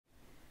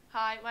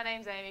Hi, my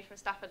name's Amy from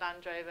Stafford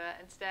Range Rover,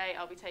 and today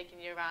I'll be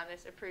taking you around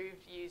this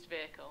approved used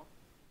vehicle.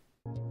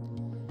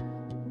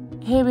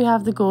 Here we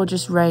have the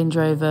gorgeous Range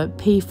Rover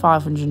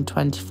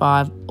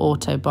P525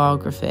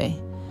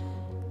 Autobiography.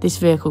 This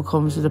vehicle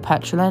comes with a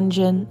petrol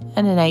engine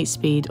and an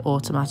 8-speed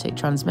automatic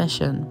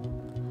transmission.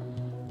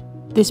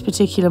 This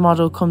particular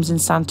model comes in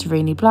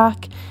Santorini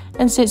black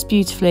and sits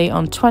beautifully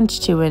on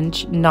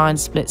 22-inch 9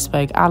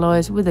 split-spoke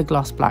alloys with a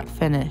gloss black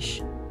finish.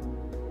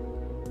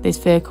 This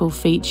vehicle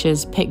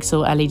features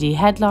pixel LED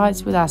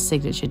headlights with our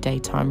signature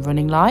daytime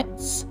running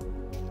lights.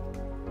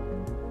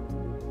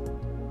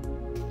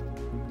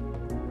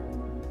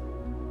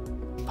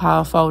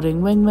 Power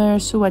folding wing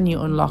mirrors for when you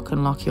unlock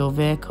and lock your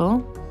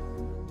vehicle.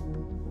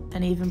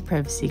 And even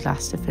privacy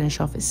glass to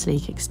finish off its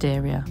sleek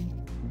exterior.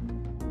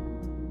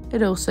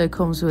 It also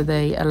comes with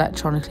a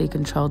electronically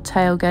controlled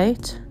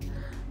tailgate.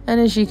 And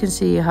as you can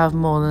see, you have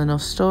more than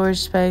enough storage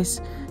space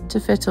to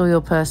fit all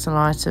your personal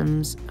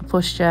items, a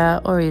pushchair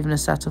or even a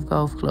set of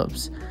golf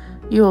clubs.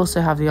 You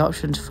also have the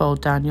option to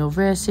fold down your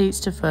rear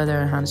seats to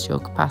further enhance your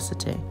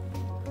capacity.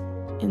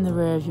 In the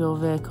rear of your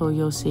vehicle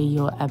you'll see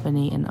your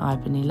ebony and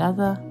ivory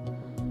leather.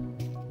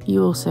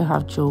 You also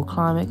have dual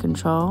climate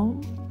control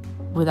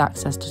with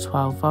access to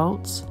 12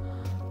 volts,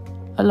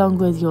 along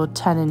with your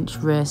 10-inch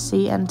rear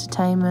seat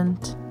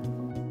entertainment.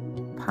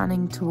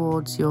 Panning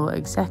towards your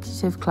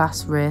executive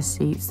class rear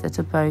seats that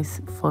are both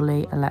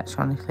fully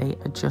electronically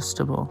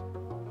adjustable.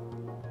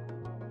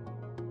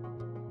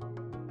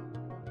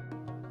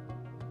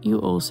 You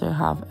also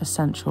have a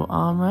central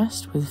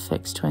armrest with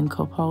fixed twin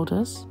cup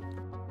holders.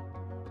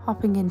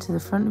 Hopping into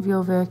the front of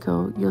your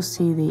vehicle, you'll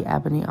see the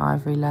ebony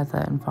ivory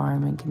leather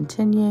environment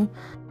continue.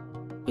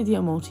 With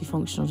your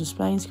multifunctional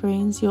display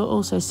screens, you'll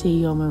also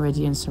see your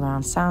Meridian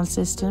surround sound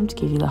system to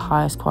give you the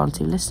highest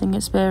quality listening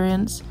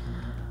experience.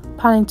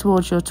 Panning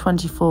towards your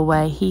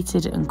 24-way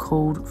heated and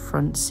cooled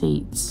front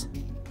seats.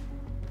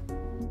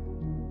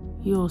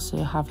 You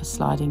also have a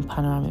sliding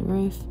panoramic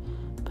roof,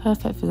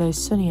 perfect for those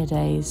sunnier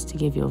days to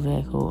give your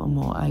vehicle a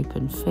more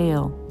open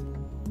feel.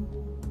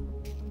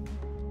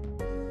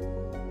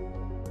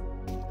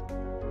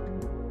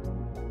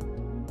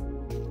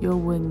 Your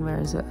wing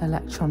mirrors are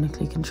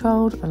electronically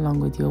controlled along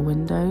with your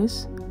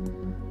windows.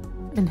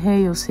 And here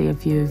you'll see a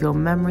view of your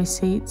memory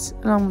seats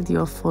along with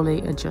your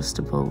fully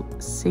adjustable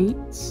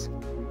seats.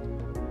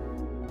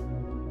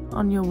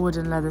 On your wood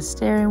and leather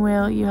steering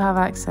wheel, you have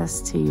access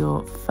to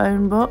your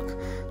phone book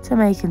to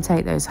make and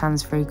take those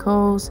hands-free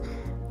calls,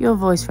 your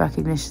voice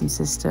recognition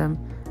system,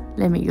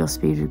 limit your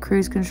speed with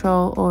cruise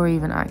control, or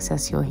even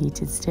access your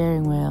heated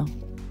steering wheel.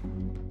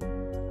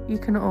 You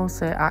can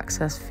also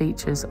access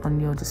features on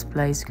your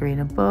display screen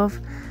above,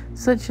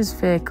 such as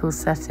vehicle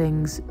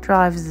settings,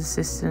 driver's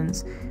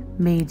assistance,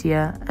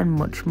 media, and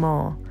much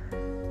more.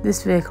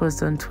 This vehicle has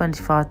done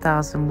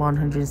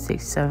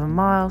 25,167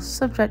 miles,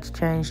 subject to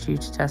change due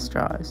to test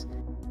drives.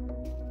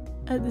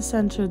 At the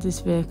centre of this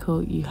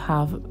vehicle you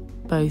have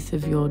both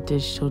of your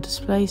digital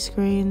display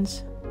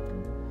screens,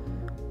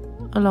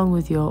 along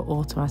with your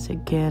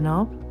automatic gear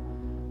knob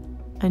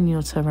and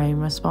your terrain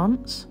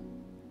response.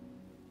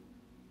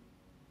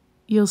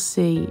 You'll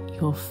see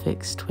your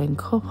fixed twin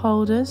cup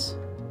holders.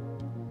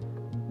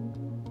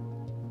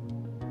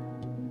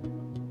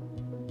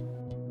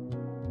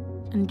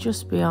 And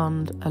just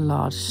beyond, a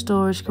large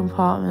storage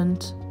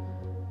compartment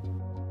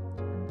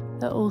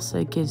that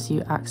also gives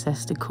you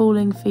access to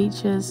cooling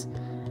features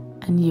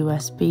and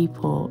USB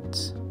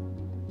ports.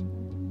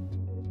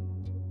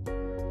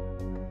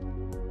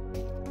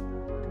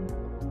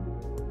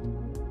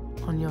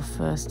 On your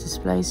first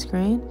display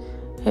screen,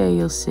 here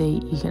you'll see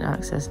you can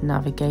access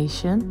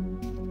navigation.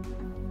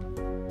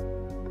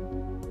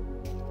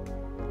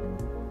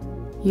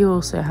 You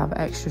also have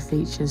extra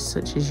features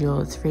such as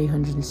your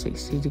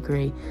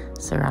 360-degree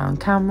surround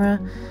camera,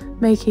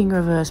 making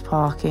reverse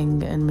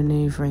parking and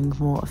manoeuvring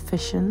more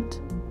efficient.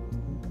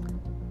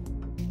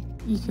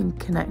 You can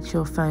connect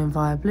your phone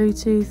via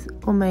Bluetooth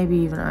or maybe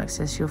even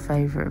access your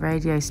favourite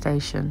radio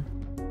station.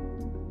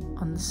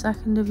 On the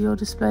second of your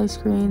display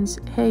screens,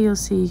 here you'll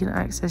see you can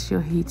access your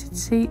heated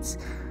seats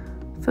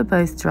for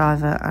both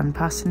driver and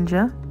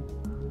passenger.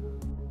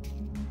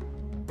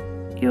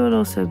 You will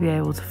also be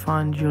able to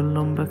find your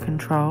lumbar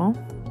control.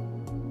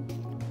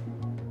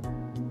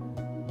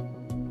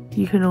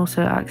 You can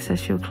also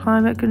access your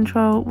climate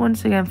control,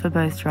 once again for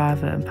both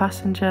driver and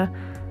passenger.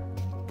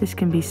 This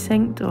can be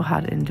synced or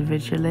had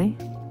individually.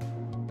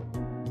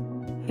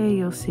 Here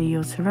you'll see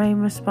your terrain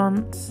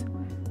response.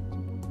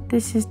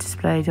 This is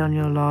displayed on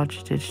your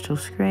large digital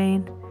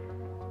screen.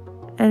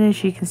 And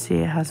as you can see,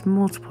 it has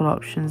multiple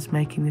options,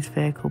 making this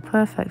vehicle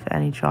perfect for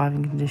any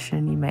driving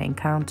condition you may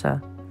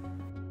encounter.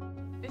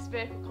 This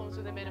vehicle comes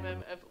with a minimum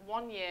of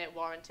 1 year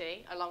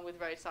warranty along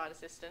with roadside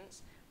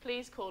assistance.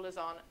 Please call us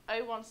on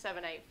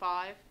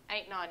 01785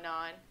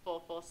 899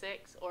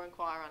 446 or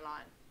inquire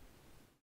online.